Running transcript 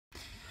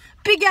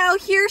Big Al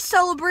here,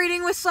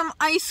 celebrating with some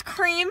ice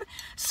cream.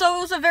 So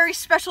it was a very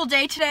special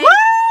day today. Woo!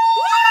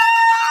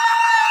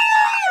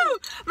 Woo!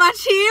 My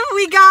team,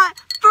 we got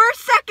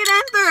first, second,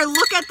 and third.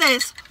 Look at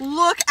this.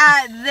 Look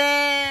at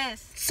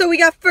this. So we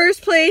got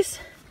first place.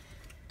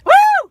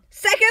 Woo!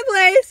 Second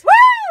place.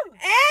 Woo!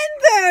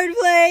 And third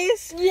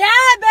place. Yeah,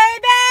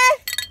 baby!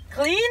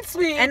 Clean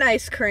sweep. And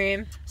ice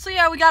cream. So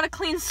yeah, we got a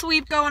clean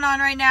sweep going on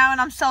right now, and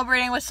I'm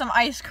celebrating with some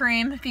ice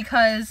cream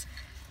because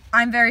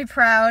I'm very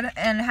proud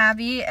and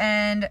happy,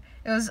 and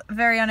it was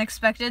very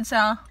unexpected.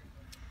 So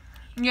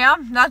yeah,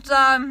 that's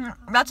an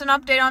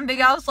update on Big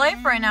Al's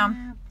life right now.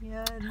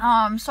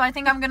 So I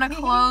think I'm gonna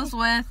close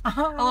with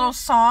a little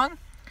song.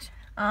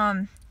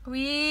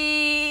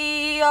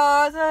 We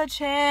are the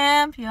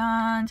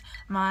champions,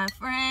 my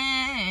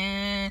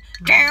friend.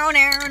 Down,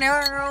 down,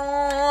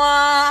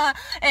 down,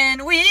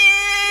 and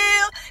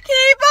we'll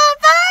keep on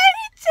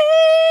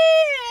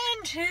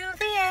fighting to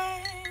the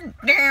end.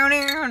 Down,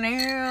 down,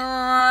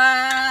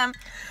 down.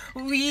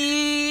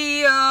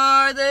 We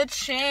are the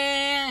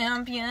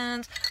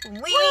champions.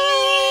 We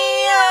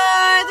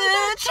are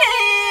the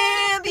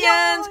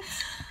champions.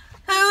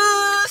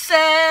 Who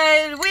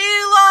said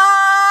we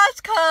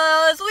lost?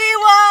 'Cause we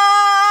won.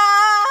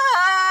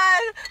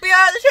 We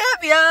are the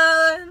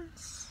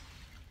champions.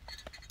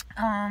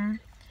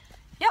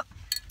 Yep.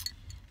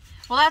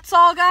 Well, that's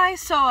all,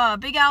 guys. So,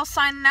 Big Al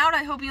signing out.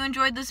 I hope you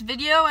enjoyed this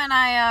video, and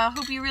I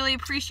hope you really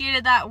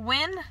appreciated that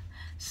win.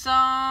 So,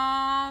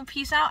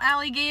 peace out,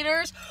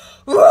 alligators.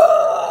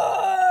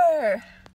 Roar!